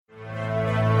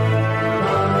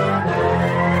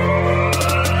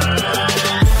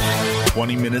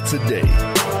20 minutes a day,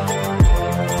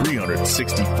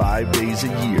 365 days a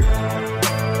year.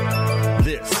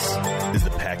 This is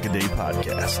the Pack-A-Day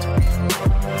Podcast.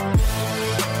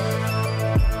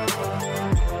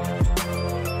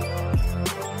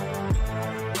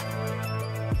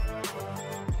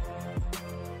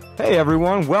 Hey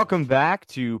everyone, welcome back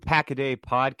to Pack-A-Day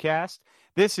Podcast.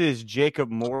 This is Jacob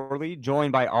Morley,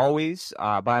 joined by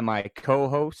my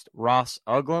co-host Ross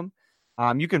Uglum.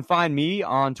 You can find me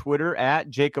on Twitter at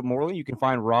Jacob Morley. You can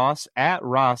find Ross at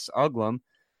Ross Uglum.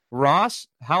 Ross,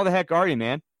 how the heck are you,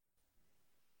 man?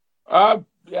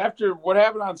 After what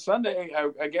happened on Sunday,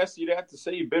 I guess you'd have to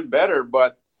say you've been better,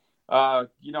 but I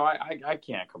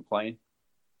can't complain.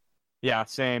 Yeah,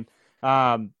 same.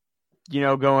 Looking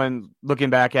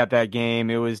back at that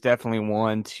game, it was definitely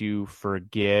one to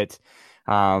forget.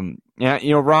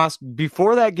 Ross,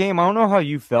 before that game, I don't know how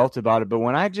you felt about it, but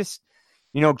when I just,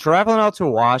 traveling out to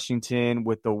Washington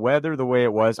with the weather the way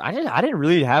it was, I didn't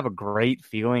really have a great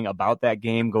feeling about that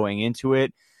game going into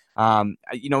it.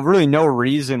 Really no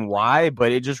reason why,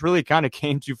 but it just really kind of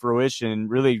came to fruition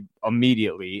really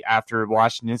immediately after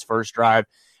Washington's first drive.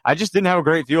 I just didn't have a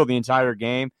great feel the entire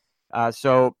game. It's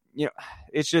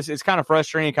kind of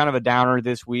frustrating, kind of a downer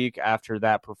this week after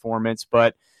that performance.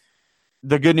 But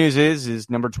the good news is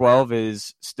number 12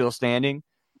 is still standing.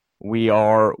 We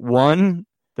are 1.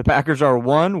 The Packers are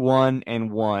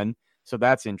 1-1-1. So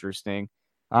that's interesting.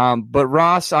 But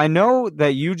Ross, I know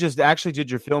that you just actually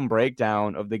did your film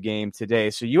breakdown of the game today.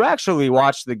 So you actually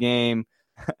watched the game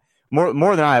more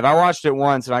than I have. I watched it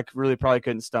once and I really probably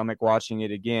couldn't stomach watching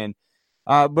it again.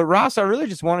 But Ross, I really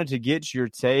just wanted to get your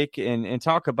take and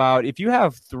talk about if you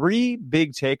have 3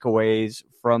 big takeaways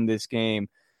from this game.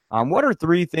 What are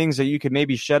 3 things that you could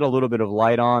maybe shed a little bit of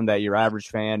light on that your average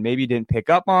fan maybe didn't pick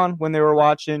up on when they were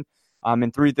watching?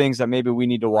 And 3 things that maybe we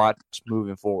need to watch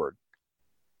moving forward.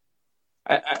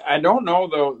 I don't know,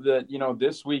 though, that,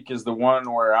 this week is the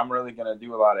one where I'm really going to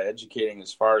do a lot of educating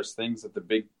as far as things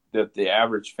that the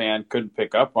average fan couldn't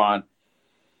pick up on.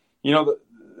 A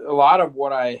lot of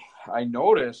what I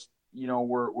noticed,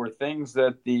 were things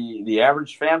that the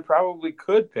average fan probably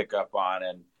could pick up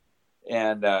on.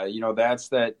 And that's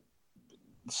that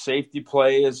safety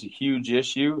play is a huge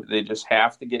issue. They just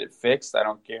have to get it fixed. I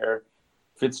don't care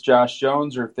if it's Josh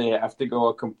Jones or if they have to go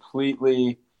a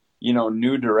completely,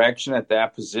 new direction at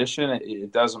that position.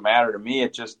 It doesn't matter to me.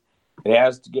 It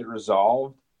has to get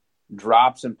resolved.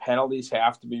 Drops and penalties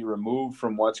have to be removed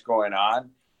from what's going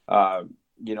on.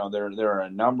 There are a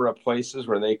number of places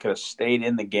where they could have stayed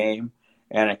in the game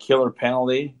and a killer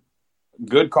penalty,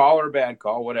 good call or bad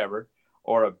call, whatever,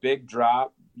 or a big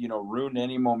drop, ruin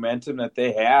any momentum that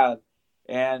they had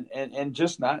and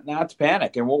just not to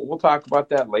panic. And we'll talk about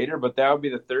that later, but that would be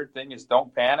the third thing is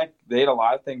don't panic. They had a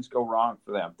lot of things go wrong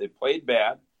for them. They played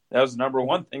bad. That was the number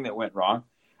one thing that went wrong.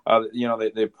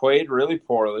 They played really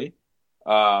poorly.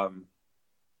 They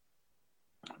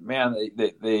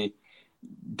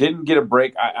didn't get a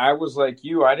break. I was like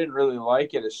you. I didn't really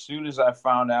like it as soon as I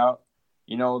found out,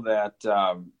 that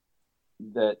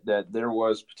there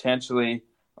was potentially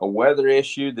a weather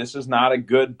issue. This is not a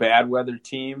good bad weather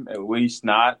team, at least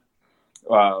not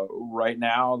right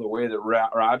now. The way that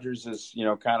Rodgers is,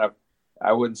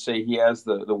 I wouldn't say he has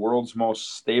the world's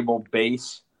most stable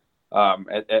base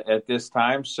at this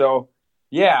time. So,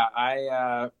 yeah,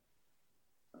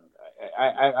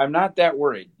 I'm not that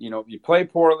worried. You play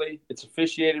poorly, it's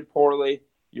officiated poorly,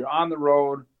 you're on the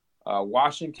road.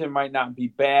 Washington might not be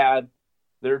bad.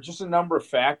 There are just a number of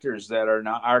factors that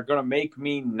are going to make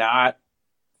me not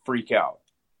freak out.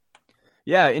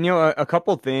 Yeah, and a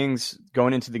couple things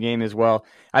going into the game as well.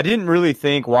 I didn't really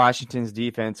think Washington's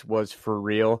defense was for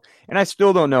real, and I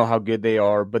still don't know how good they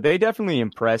are, but they definitely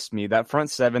impressed me. That front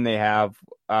 7 they have,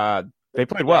 they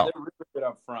played well. They're really good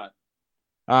up front.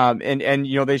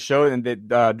 They showed that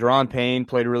Deron Payne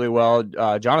played really well.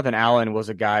 Jonathan Allen was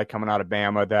a guy coming out of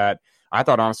Bama that I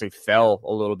thought honestly fell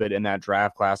a little bit in that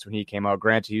draft class when he came out.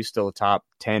 Granted, he's still a top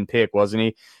 10 pick, wasn't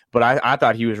he? But I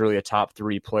thought he was really a top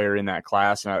 3 player in that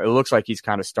class. And it looks like he's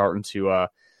kind of starting to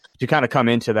kind of come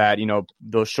into that,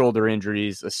 those shoulder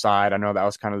injuries aside. I know that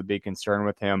was kind of the big concern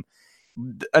with him.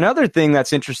 Another thing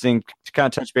that's interesting to kind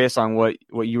of touch base on what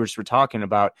you were talking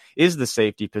about is the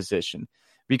safety position.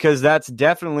 Because that's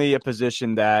definitely a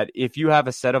position that if you have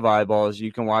a set of eyeballs,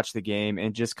 you can watch the game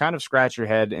and just kind of scratch your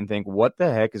head and think, what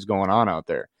the heck is going on out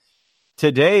there?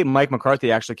 Today, Mike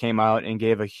McCarthy actually came out and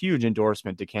gave a huge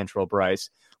endorsement to Kentrell Brice,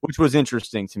 which was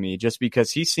interesting to me just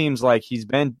because he seems like he's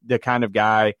been the kind of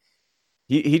guy,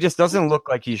 he just doesn't look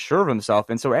like he's sure of himself.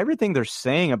 And so everything they're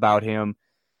saying about him,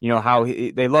 how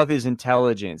they love his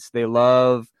intelligence. They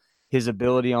love his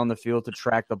ability on the field to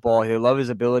track the ball. They love his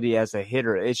ability as a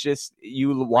hitter. It's just,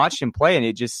 you watch him play and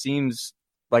it just seems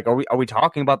like, are we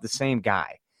talking about the same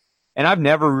guy? And I've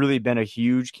never really been a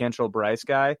huge Kentrell Bryce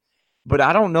guy, but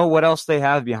I don't know what else they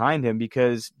have behind him,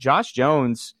 because Josh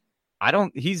Jones,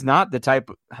 he's not the type.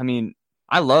 I mean,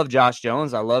 I love Josh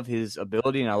Jones. I love his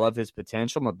ability and I love his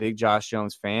potential. I'm a big Josh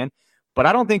Jones fan, but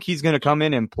I don't think he's going to come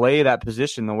in and play that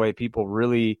position the way people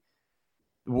really,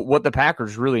 what the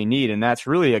Packers really need. And that's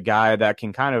really a guy that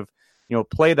can kind of,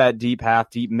 play that deep half,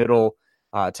 deep middle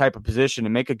type of position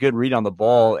and make a good read on the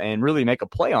ball and really make a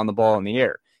play on the ball in the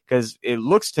air. Because it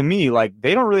looks to me like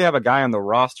they don't really have a guy on the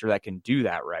roster that can do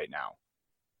that right now.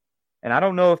 And I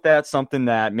don't know if that's something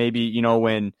that maybe,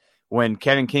 when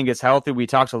Kevin King gets healthy, we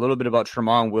talked a little bit about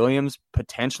Tramon Williams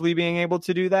potentially being able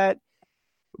to do that.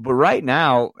 But right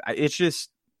now, it's just,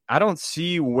 I don't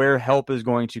see where help is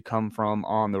going to come from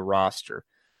on the roster.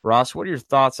 Ross, what are your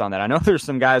thoughts on that? I know there's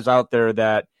some guys out there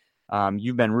that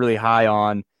you've been really high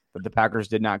on, but the Packers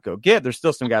did not go get. There's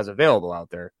still some guys available out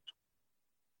there.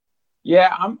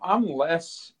 Yeah, I'm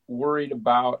less worried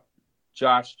about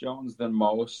Josh Jones than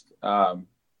most.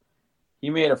 He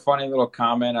made a funny little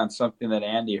comment on something that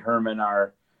Andy Herman,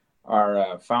 our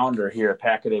founder here at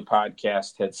Pack-A-Day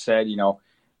Podcast, had said.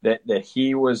 That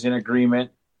he was in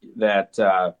agreement that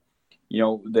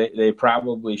they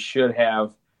probably should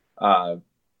have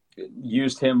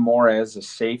used him more as a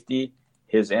safety.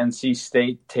 His NC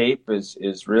State tape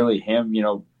is really him,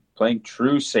 playing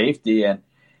true safety, and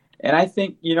I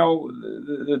think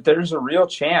that there's a real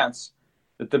chance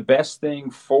that the best thing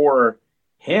for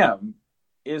him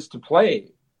is to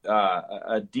play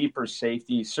a deeper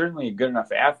safety. Certainly a good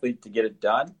enough athlete to get it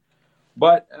done,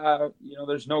 but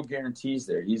there's no guarantees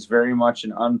there. He's very much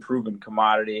an unproven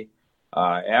commodity.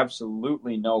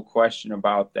 Absolutely no question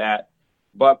about that.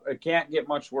 But it can't get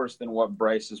much worse than what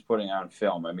Bryce is putting on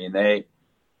film. I mean, they'd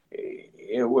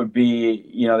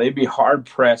be hard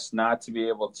pressed not to be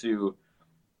able to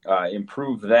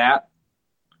improve that.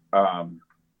 I'm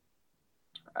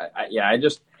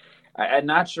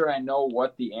not sure I know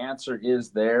what the answer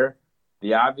is there.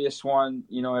 The obvious one,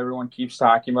 everyone keeps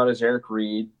talking about is Eric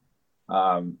Reed.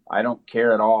 I don't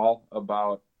care at all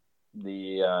about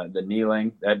the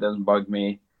kneeling. That doesn't bug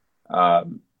me.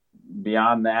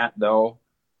 Beyond that, though,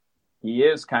 he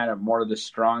is kind of more of the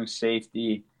strong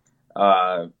safety,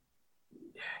 the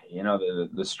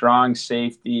strong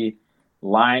safety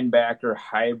linebacker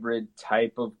hybrid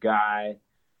type of guy.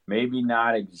 Maybe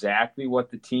not exactly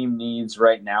what the team needs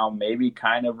right now, maybe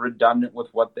kind of redundant with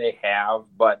what they have,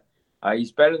 but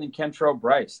he's better than Kentrell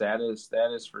Bryce. That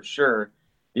is for sure.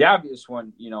 The obvious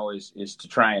one, is to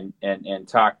try and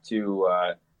talk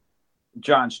to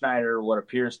John Schneider, what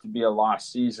appears to be a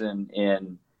lost season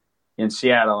in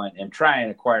Seattle, and try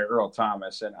and acquire Earl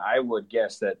Thomas. And I would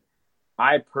guess that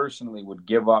I personally would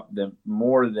give up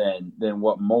more than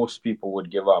what most people would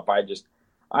give up.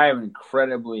 I have an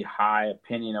incredibly high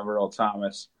opinion of Earl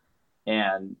Thomas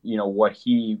and, what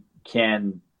he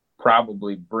can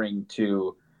probably bring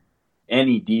to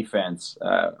any defense.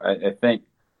 I think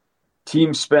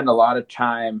teams spend a lot of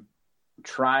time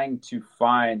trying to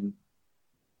find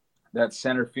that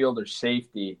center fielder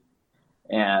safety.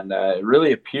 And it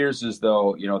really appears as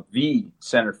though, the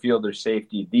center fielder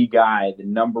safety, the guy, the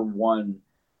number one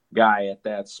guy at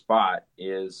that spot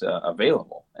is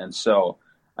available. And so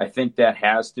I think that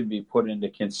has to be put into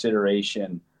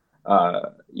consideration,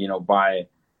 by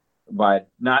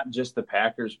not just the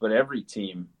Packers, but every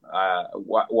team.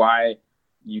 Why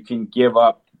you can give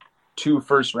up 2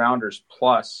 first-rounders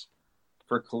plus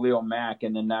for Khalil Mack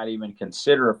and then not even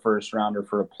consider a first-rounder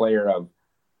for a player of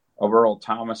Earl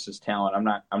Thomas's talent.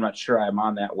 I'm not sure I'm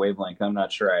on that wavelength. I'm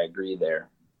not sure I agree there.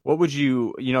 What would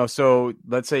you, so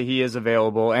let's say he is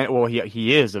available, and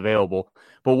he is available,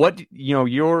 but what,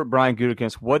 you're Brian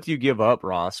Gutekunst, what do you give up,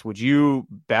 Ross? Would you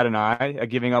bat an eye at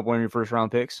giving up one of your first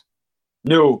round picks?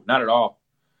 No, not at all.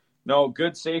 No,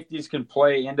 good safeties can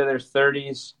play into their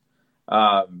 30s.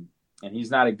 And he's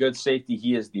not a good safety.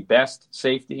 He is the best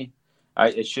safety.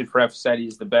 It should have said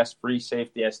he's the best free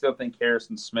safety. I still think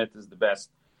Harrison Smith is the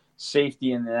best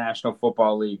safety in the National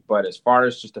Football League. But as far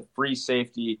as just a free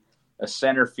safety, a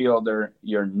center fielder,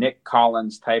 your Nick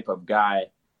Collins type of guy,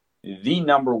 the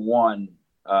number one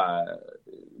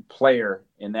player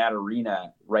in that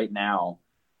arena right now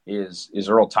is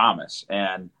Earl Thomas.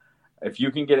 And if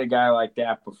you can get a guy like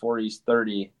that before he's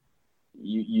 30,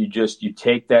 you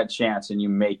take that chance and you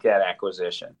make that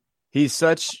acquisition. He's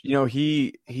such,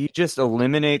 he just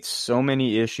eliminates so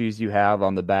many issues you have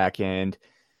on the back end.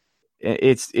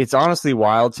 It's honestly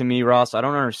wild to me, Ross. I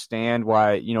don't understand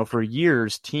why, for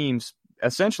years teams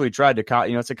essentially tried to,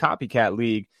 it's a copycat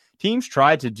league. teams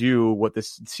tried to do what the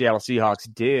Seattle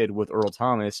Seahawks did with Earl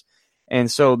Thomas. And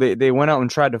so they went out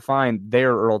and tried to find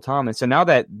their Earl Thomas. And now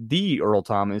that the Earl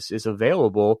Thomas is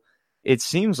available, it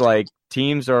seems like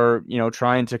teams are,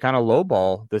 trying to kind of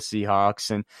lowball the Seahawks.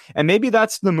 And maybe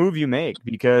that's the move you make,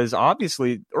 because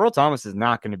obviously Earl Thomas is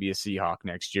not going to be a Seahawk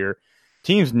next year.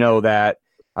 Teams know that.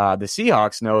 The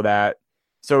Seahawks know that.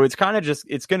 So it's kind of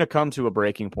it's going to come to a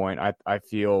breaking point, I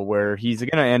feel, where he's going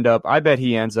to end up, I bet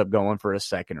he ends up going for a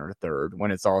second or a third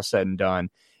when it's all said and done.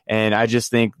 And I just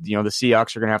think, the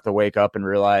Seahawks are going to have to wake up and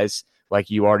realize, like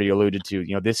you already alluded to,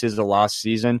 this is a lost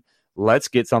season. Let's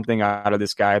get something out of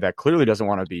this guy that clearly doesn't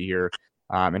want to be here,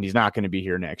 and he's not going to be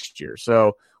here next year.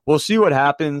 So we'll see what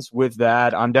happens with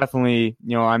that. I'm definitely,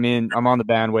 I'm on the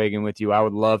bandwagon with you. I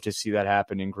would love to see that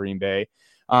happen in Green Bay.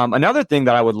 Another thing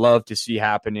that I would love to see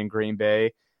happen in Green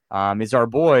Bay is our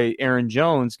boy Aaron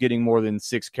Jones getting more than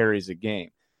 6 carries a game.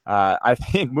 I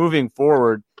think moving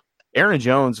forward, Aaron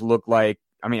Jones looked like,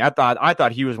 I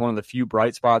thought he was one of the few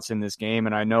bright spots in this game.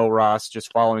 And I know, Ross,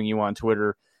 just following you on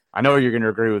Twitter, I know you're going to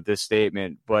agree with this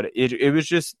statement, but it was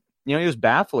just, it was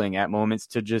baffling at moments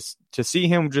to see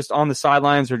him just on the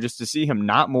sidelines, or just to see him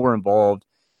not more involved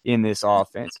in this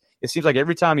offense. It seems like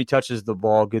every time he touches the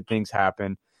ball, good things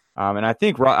happen. And I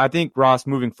think Ross,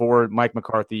 moving forward, Mike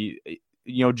McCarthy,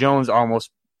 Jones almost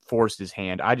forced his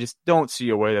hand. I just don't see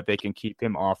a way that they can keep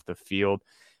him off the field.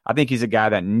 I think he's a guy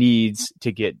that needs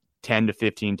to get 10 to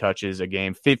 15 touches a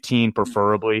game, 15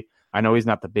 preferably. I know he's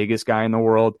not the biggest guy in the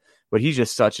world, but he's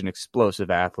just such an explosive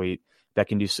athlete that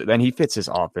can do so. Then he fits his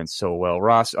offense so well.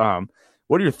 Ross,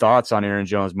 what are your thoughts on Aaron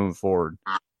Jones moving forward?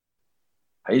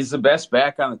 He's the best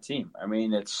back on the team.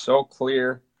 It's so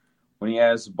clear when he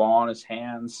has the ball in his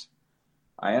hands.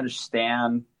 I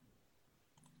understand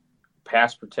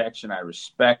pass protection. I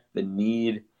respect the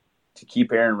need to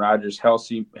keep Aaron Rodgers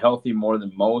healthy more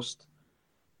than most.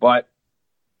 But,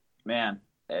 man,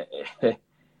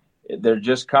 there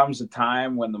just comes a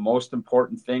time when the most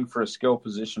important thing for a skill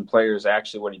position player is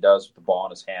actually what he does with the ball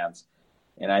in his hands.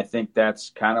 And I think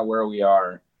that's kind of where we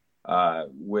are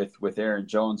with Aaron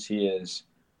Jones. He is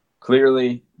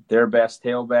clearly their best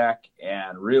tailback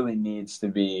and really needs to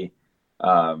be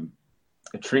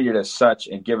treated as such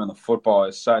and given the football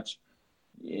as such.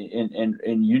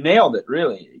 And you nailed it,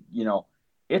 really.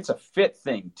 It's a fit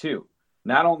thing, too.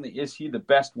 Not only is he the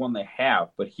best one they have,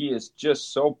 but he is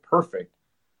just so perfect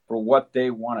for what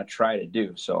they want to try to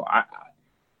do. So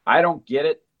I don't get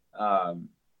it.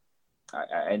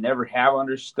 I never have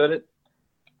understood it.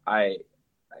 I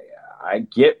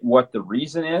get what the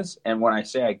reason is. And when I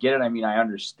say I get it, I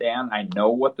understand. I know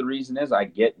what the reason is. I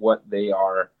get what they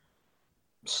are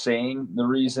saying the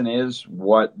reason is,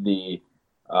 what the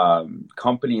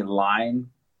company line,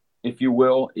 if you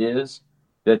will, is.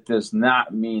 That does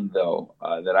not mean, though,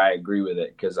 that I agree with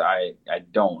it, because I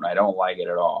don't like it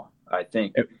at all. I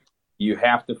think you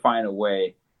have to find a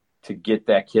way to get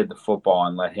that kid the football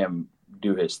and let him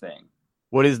do his thing.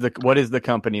 What is the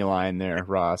company line there,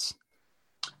 Ross?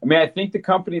 I think the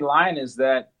company line is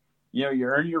that, you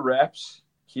earn your reps.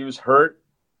 He was hurt,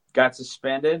 got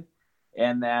suspended,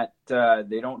 and that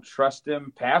they don't trust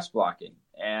him pass blocking.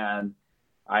 And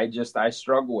I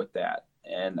struggle with that.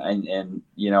 And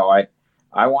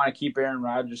I want to keep Aaron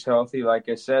Rodgers healthy, like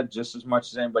I said, just as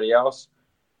much as anybody else.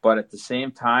 But at the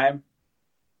same time,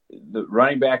 the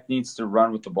running back needs to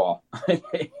run with the ball.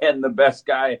 And the best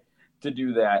guy to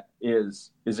do that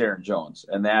is Aaron Jones.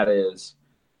 And that is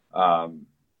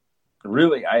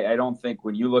really, I don't think,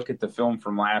 when you look at the film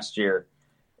from last year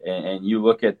and you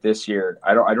look at this year,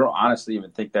 I don't honestly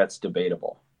even think that's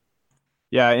debatable.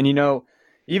 Yeah, and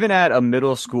even at a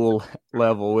middle school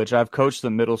level, which I've coached the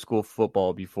middle school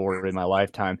football before in my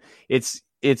lifetime, it's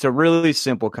a really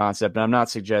simple concept. And I'm not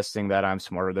suggesting that I'm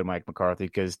smarter than Mike McCarthy,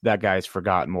 because that guy's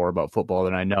forgotten more about football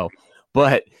than I know.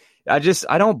 But I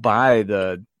don't buy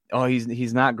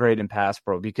he's not great in pass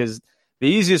pro, because the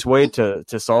easiest way to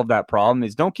solve that problem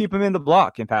is don't keep him in the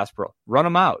block in pass pro. Run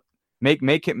him out.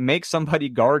 Make somebody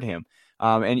guard him.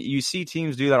 And you see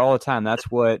teams do that all the time. That's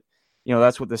what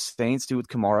the Saints do with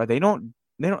Kamara.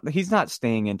 He's not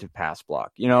staying into pass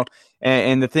block,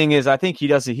 and the thing is, I think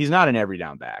he's not an every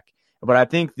down back, but I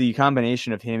think the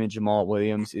combination of him and Jamal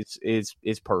Williams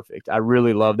is perfect. I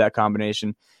really love that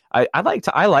combination. I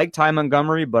like Ty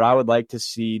Montgomery, but I would like to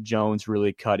see Jones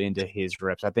really cut into his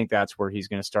reps. I think that's where he's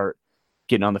going to start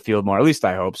getting on the field more. At least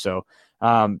I hope so.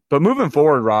 But moving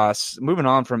forward, Ross, moving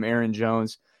on from Aaron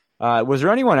Jones, was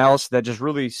there anyone else that just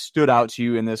really stood out to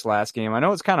you in this last game? I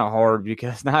know it's kind of hard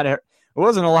because it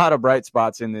wasn't a lot of bright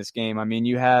spots in this game.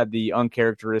 You had the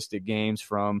uncharacteristic games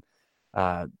from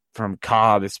from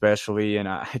Cobb especially, and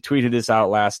I tweeted this out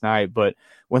last night, but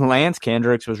when Lance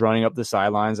Kendricks was running up the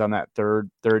sidelines on that third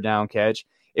down catch,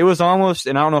 it was almost,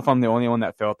 and I don't know if I'm the only one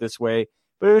that felt this way,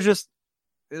 but it was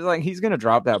like he's going to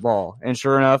drop that ball, and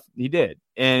sure enough, he did.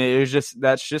 And it was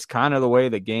that's just kind of the way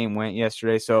the game went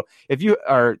yesterday. So if you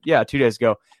are, 2 days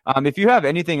ago, if you have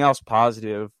anything else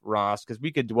positive, Ross, because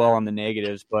we could dwell on the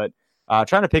negatives, but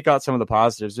trying to pick out some of the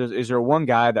positives. Is there one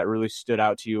guy that really stood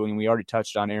out to you? And we already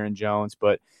touched on Aaron Jones,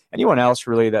 but anyone else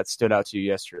really that stood out to you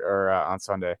yesterday or on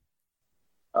Sunday?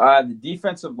 The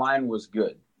defensive line was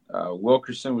good.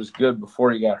 Wilkerson was good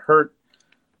before he got hurt.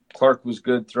 Clark was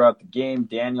good throughout the game.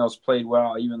 Daniels played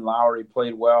well. Even Lowry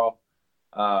played well.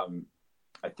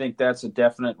 I think that's a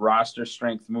definite roster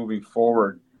strength moving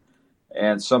forward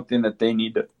and something that they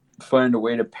need to find a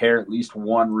way to pair at least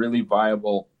one really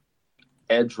viable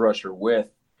edge rusher with.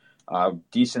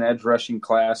 Decent edge rushing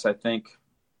class, I think,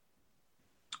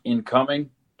 incoming,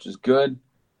 which is good.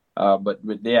 But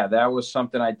yeah, that was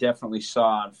something I definitely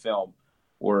saw on film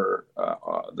where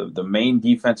the main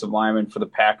defensive lineman for the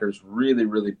Packers really,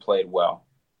 really played well.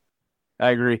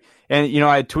 I agree. And,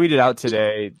 I tweeted out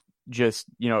today, just,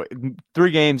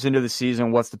 3 games into the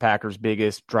season, what's the Packers'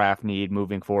 biggest draft need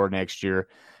moving forward next year?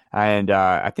 And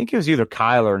I think it was either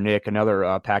Kyle or Nick,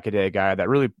 another Pack-A-Day guy,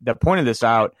 that pointed this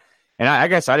out. And I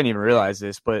guess I didn't even realize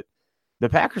this, but the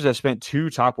Packers have spent 2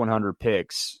 top 100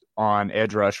 picks on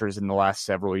edge rushers in the last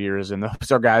several years, and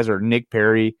those guys are Nick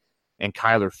Perry and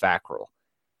Kyler Fackrell.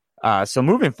 So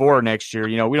moving forward next year,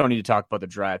 we don't need to talk about the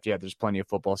draft yet. There's plenty of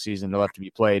football season left to be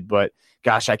played, but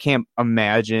gosh, I can't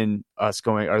imagine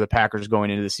the Packers going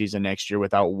into the season next year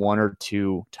without 1 or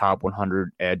 2 top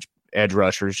 100 edge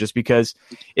rushers, just because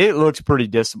it looks pretty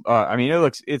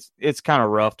it's kind of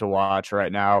rough to watch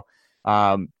right now.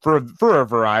 For a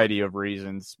variety of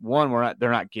reasons. One,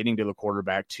 they're not getting to the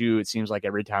quarterback. 2, it seems like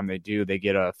every time they do, they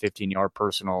get a 15-yard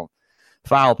personal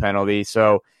foul penalty.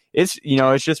 So it's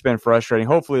just been frustrating.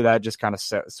 Hopefully that just kind of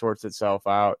sorts itself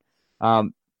out.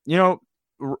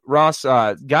 Ross,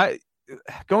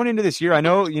 going into this year, I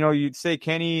know, you'd say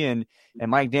Kenny and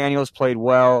Mike Daniels played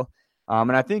well.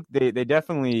 And I think they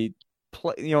definitely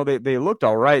play, they looked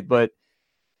all right, but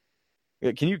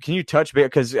can you touch base?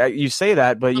 Because you say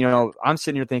that, but I'm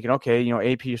sitting here thinking, okay,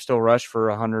 AP still rushed for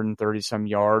 130 some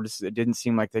yards. It didn't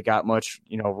seem like they got much,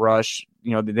 rush.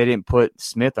 They didn't put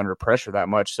Smith under pressure that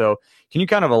much. So can you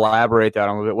kind of elaborate that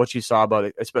on a little bit? What you saw about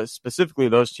it, specifically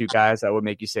those 2 guys that would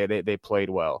make you say they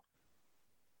played well?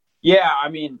 Yeah, I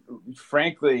mean,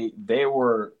 frankly, they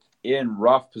were in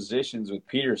rough positions with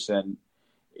Peterson.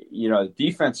 The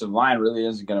defensive line really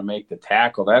isn't going to make the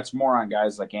tackle. That's more on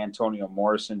guys like Antonio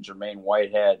Morrison, Jermaine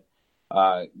Whitehead,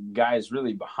 guys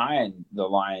really behind the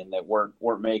line that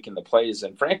weren't making the plays.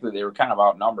 And frankly, they were kind of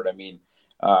outnumbered. I mean,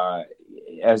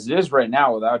 as it is right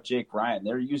now without Jake Ryan,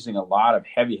 they're using a lot of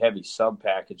heavy sub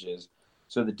packages.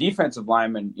 So the defensive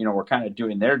linemen, were kind of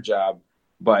doing their job,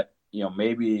 but,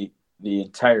 maybe the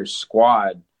entire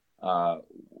squad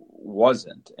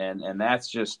wasn't. And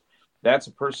that's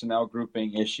a personnel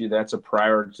grouping issue. That's a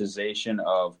prioritization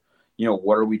of,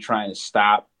 what are we trying to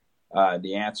stop?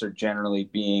 The answer generally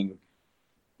being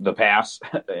the pass,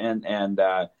 and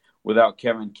without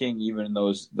Kevin King, even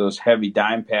those heavy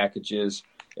dime packages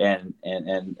and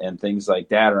things like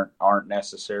that aren't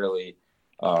necessarily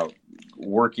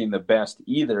working the best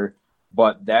either.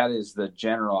 But that is the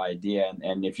general idea.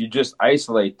 And if you just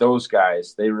isolate those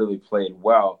guys, they really played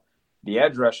well. The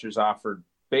edge rushers offered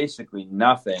basically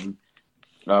nothing,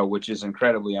 which is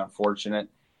incredibly unfortunate.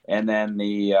 And then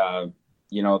the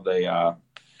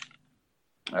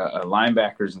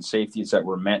linebackers and safeties that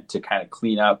were meant to kind of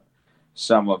clean up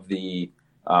some of the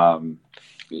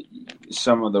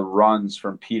runs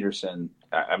from Peterson,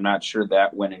 I'm not sure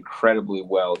that went incredibly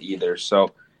well either.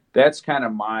 So that's kind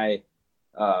of my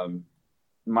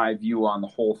view on the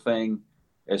whole thing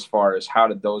as far as how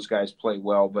did those guys play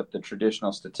well, but the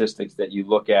traditional statistics that you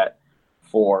look at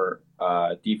for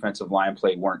defensive line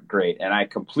play weren't great. And I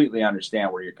completely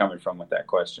understand where you're coming from with that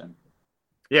question.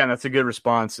 Yeah, and that's a good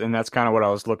response, and that's kind of what I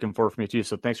was looking for from you too.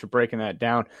 So thanks for breaking that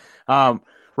down.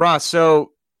 Ross,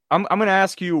 so I'm going to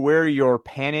ask you where your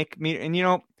panic meter, and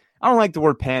I don't like the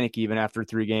word panic even after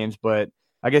 3 games, but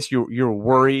I guess your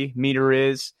worry meter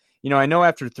is. I know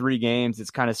after 3 games,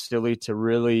 it's kind of silly to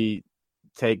really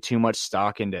take too much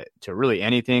stock into really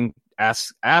anything.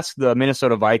 Ask the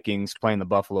Minnesota Vikings playing the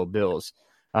Buffalo Bills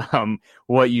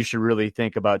what you should really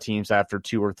think about teams after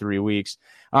 2 or 3 weeks.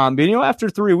 But after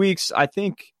 3 weeks, I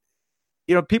think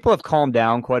people have calmed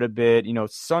down quite a bit.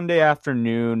 Sunday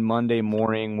afternoon, Monday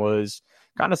morning was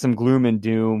kind of some gloom and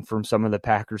doom from some of the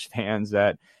Packers fans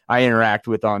that I interact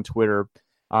with on Twitter.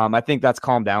 I think that's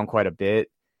calmed down quite a bit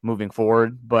moving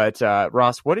forward. But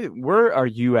Ross, where are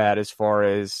you at as far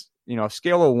as,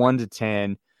 scale of 1 to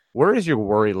 10? Where is your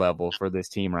worry level for this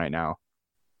team right now?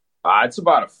 It's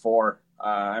about a 4.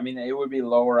 I mean, it would be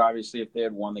lower, obviously, if they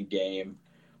had won the game.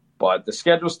 But the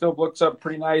schedule still looks up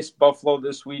pretty nice. Buffalo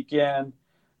this weekend.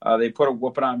 They put a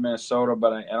whooping on Minnesota,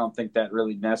 but I don't think that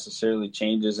really necessarily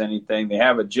changes anything. They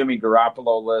have a Jimmy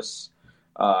Garoppolo-less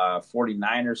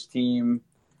 49ers team,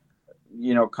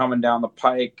 coming down the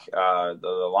pike.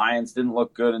 The Lions didn't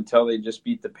look good until they just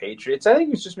beat the Patriots. I think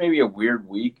it was just maybe a weird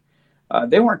week.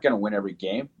 They weren't going to win every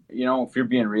game. If you're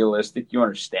being realistic, you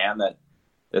understand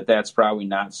that's probably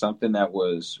not something that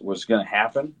was going to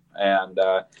happen. And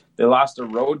they lost a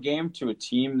road game to a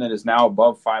team that is now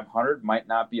above 500. Might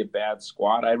not be a bad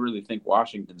squad. I really think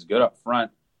Washington's good up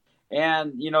front.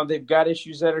 And, they've got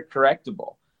issues that are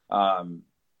correctable.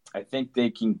 I think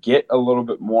they can get a little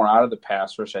bit more out of the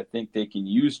pass rush. I think they can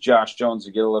use Josh Jones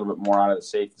to get a little bit more out of the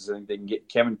safeties. I think they can get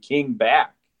Kevin King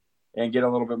back and get a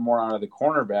little bit more out of the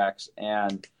cornerbacks.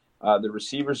 And the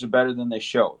receivers are better than they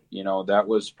showed. That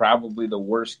was probably the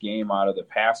worst game out of the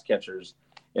pass catchers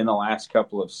in the last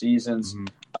couple of seasons.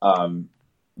 Mm-hmm.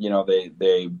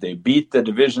 They beat the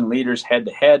division leaders head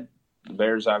to head. The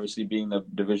Bears obviously being the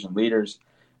division leaders.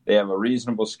 They have a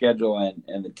reasonable schedule,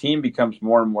 and the team becomes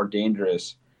more and more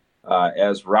dangerous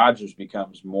as Rodgers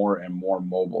becomes more and more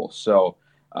mobile. So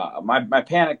my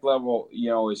panic level,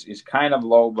 is kind of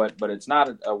low, but it's not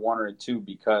a 1 or a 2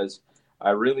 because I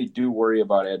really do worry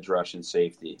about edge rush and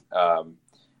safety. I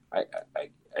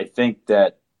think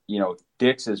that,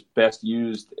 Dix is best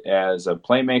used as a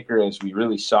playmaker, as we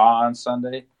really saw on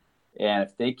Sunday. And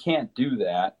if they can't do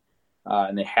that,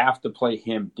 and they have to play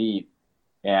him deep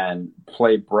and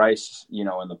play Bryce, in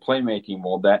the playmaking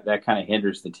mold, that kind of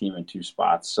hinders the team in 2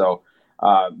 spots. So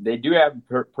they do have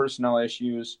personnel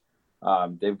issues.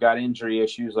 They've got injury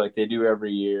issues like they do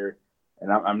every year.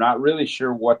 And I'm not really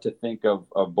sure what to think of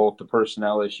both the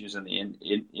personnel issues and the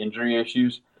injury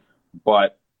issues.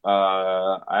 But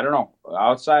I don't know.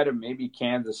 Outside of maybe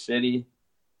Kansas City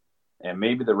and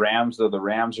maybe the Rams, though the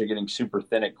Rams are getting super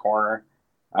thin at corner,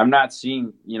 I'm not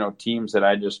seeing, teams that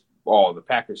the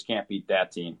Packers can't beat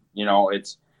that team.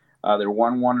 It's they're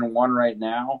 1-1-1 right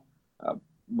now.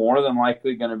 More than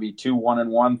likely going to be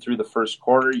 2-1-1 through the first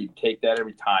quarter. You take that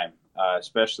every time,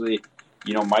 especially,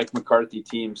 Mike McCarthy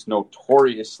teams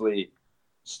notoriously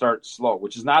start slow,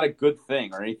 which is not a good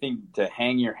thing or anything to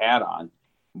hang your hat on,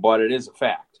 but it is a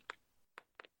fact.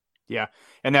 Yeah,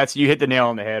 and you hit the nail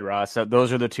on the head, Ross. So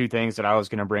those are the 2 things that I was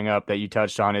going to bring up that you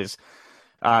touched on is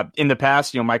in the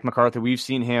past, Mike McCarthy, we've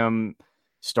seen him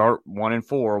start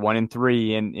 1-4,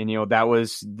 1-3, and that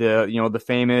was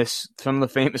some of the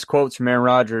famous quotes from Aaron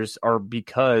Rodgers are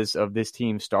because of this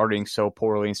team starting so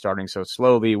poorly and starting so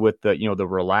slowly with the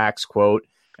relax quote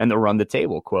and the run the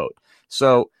table quote.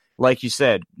 So like you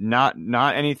said, not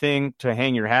anything to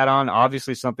hang your hat on.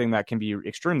 Obviously something that can be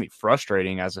extremely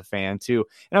frustrating as a fan too.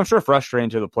 And I'm sure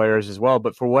frustrating to the players as well.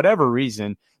 But for whatever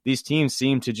reason, these teams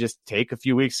seem to just take a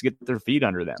few weeks to get their feet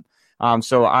under them.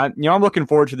 So I'm looking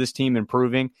forward to this team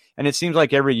improving. And it seems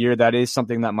like every year that is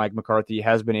something that Mike McCarthy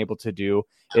has been able to do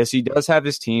is he does have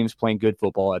his teams playing good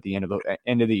football at the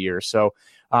end of the year. So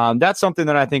that's something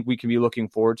that I think we can be looking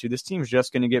forward to. This team's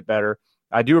just going to get better.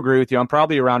 I do agree with you. I'm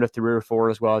probably around a 3 or 4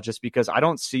 as well, just because I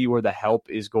don't see where the help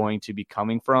is going to be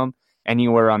coming from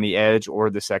anywhere on the edge or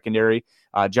the secondary.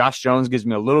 Josh Jones gives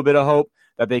me a little bit of hope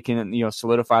that they can,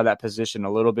 solidify that position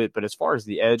a little bit. But as far as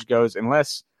the edge goes,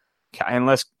 unless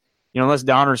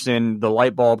Donnerson, the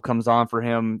light bulb comes on for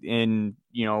him in,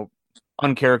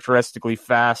 uncharacteristically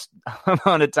fast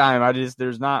amount of time,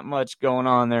 there's not much going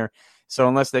on there. So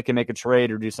unless they can make a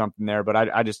trade or do something there, but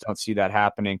I just don't see that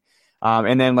happening.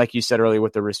 And then, like you said earlier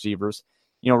with the receivers,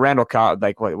 Randall Cobb,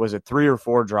 what was it, 3 or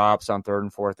 4 drops on 3rd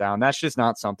and 4th down? That's just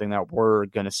not something that we're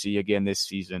going to see again this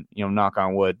season, knock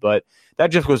on wood. But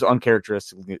that just was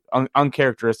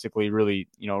uncharacteristically really,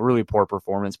 really poor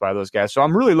performance by those guys. So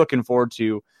I'm really looking forward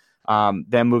to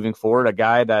them moving forward. A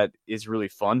guy that is really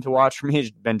fun to watch for me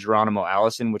has been Geronimo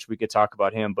Allison, which we could talk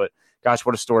about him. But gosh,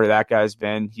 what a story that guy's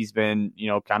been. He's been,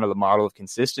 kind of the model of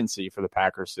consistency for the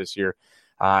Packers this year.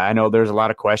 I know there's a lot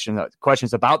of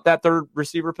questions about that 3rd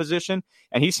receiver position,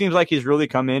 and he seems like he's really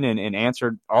come in and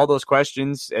answered all those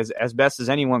questions as best as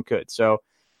anyone could. So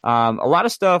a lot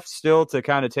of stuff still to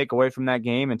kind of take away from that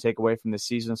game and take away from the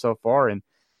season so far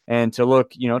and to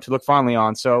look fondly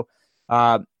on. So,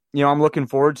 I'm looking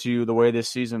forward to the way this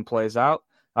season plays out.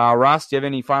 Ross, do you have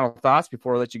any final thoughts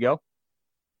before I let you go?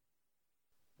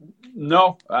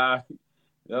 No,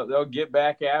 they'll get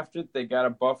back after it. They got a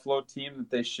Buffalo team that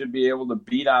they should be able to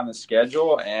beat on the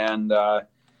schedule, and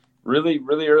really,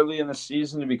 really early in the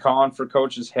season to be calling for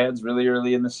coaches' heads, really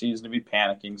early in the season to be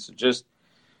panicking. So just,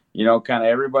 kind of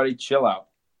everybody chill out.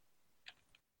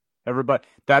 Everybody,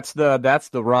 that's the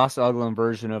Ross Uglum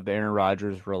version of the Aaron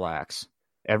Rodgers relax.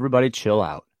 Everybody chill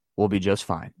out. We'll be just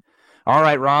fine. All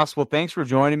right, Ross. Well, thanks for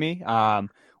joining me.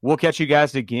 We'll catch you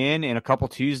guys again in a couple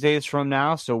Tuesdays from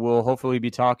now. So we'll hopefully be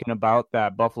talking about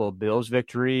that Buffalo Bills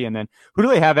victory. And then who do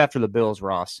they have after the Bills,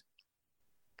 Ross?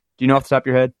 Do you know off the top of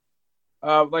your head?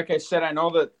 Like I said, I know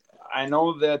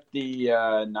that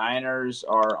the Niners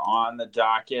are on the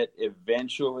docket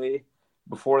eventually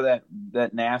before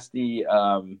that nasty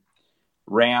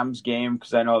Rams game,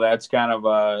 because I know that's kind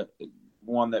of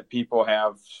one that people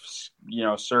have,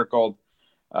 circled.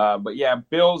 But yeah,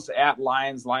 Bills at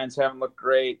Lions. Lions haven't looked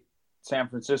great. San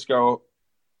Francisco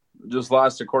just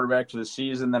lost a quarterback for the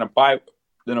season, then a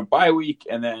bye week,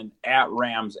 and then at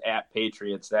Rams, at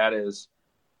Patriots. That is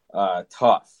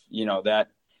tough. That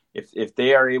if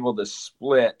they are able to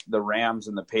split the Rams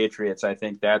and the Patriots, I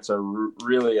think that's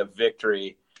really a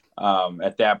victory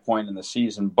at that point in the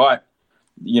season. But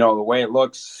the way it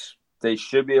looks, they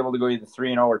should be able to go either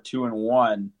 3-0 or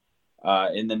 2-1.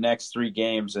 In the next 3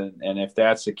 games, and if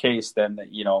that's the case, then they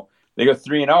go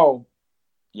 3-0.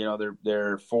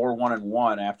 They're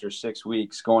 4-1-1 after 6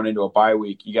 weeks going into a bye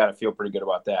week. You got to feel pretty good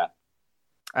about that.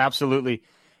 Absolutely.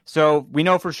 So we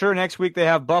know for sure next week they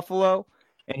have Buffalo,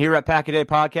 and here at Pack a Day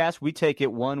Podcast, we take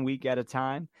it 1 week at a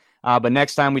time. But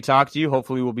next time we talk to you,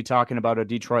 hopefully we'll be talking about a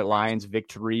Detroit Lions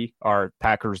victory, or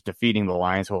Packers defeating the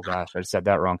Lions. Oh gosh, I said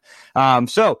that wrong.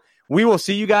 So we will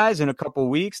see you guys in a couple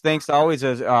weeks. Thanks always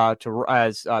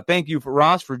thank you for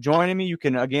Ross for joining me. You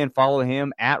can again follow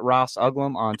him at Ross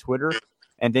Uglum on Twitter.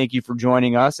 And thank you for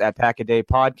joining us at Pack a Day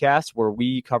Podcast, where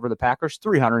we cover the Packers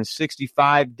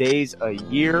 365 days a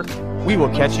year. We will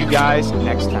catch you guys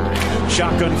next time.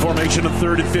 Shotgun formation of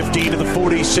 3rd and 15 to the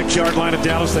 46-yard line of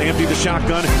Dallas. They empty the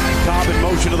shotgun. Cobb in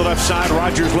motion to the left side.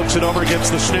 Rodgers looks it over,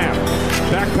 gets the snap.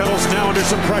 Backpedals now under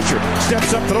some pressure.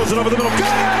 Steps up, throws it over the middle. Got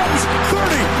Adams!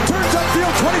 30, turns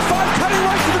upfield, 25, cutting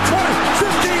right to the 20,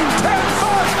 15, 10,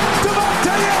 5.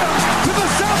 Devontae Adams to the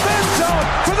south end zone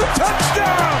for the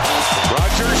touchdown!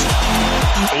 Rodgers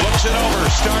looks it over,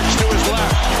 starts to his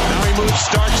left. Now he moves,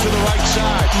 starts to the right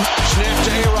side. Snap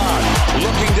to A-Rod.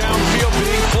 Looking downfield,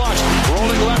 being flushed.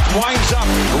 Rolling left, winds up.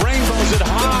 Rainbows it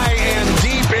high and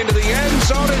deep into the end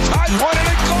zone. It's high pointed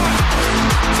and caught.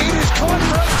 It is caught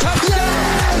for a touchdown.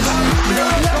 Yes! A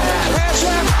miracle pass.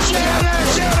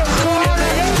 Yes! In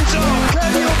the end zone.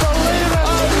 Can you believe it?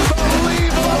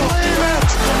 Unbelievable. Believe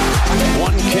it.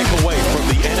 One kick away from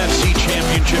the NFC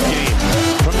Championship game.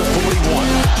 From the 41.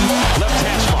 Left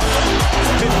hash mark.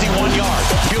 51 yards.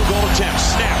 Field goal attempt.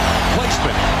 Snap.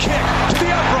 Placement. Kick to the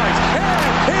upright.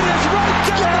 And it is right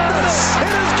down the middle.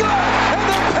 It is good. And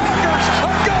the Packers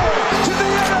are going to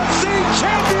the NFC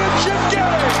Championship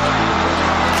game.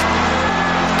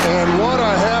 And what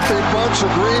a happy bunch of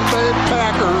Green Bay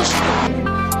Packers.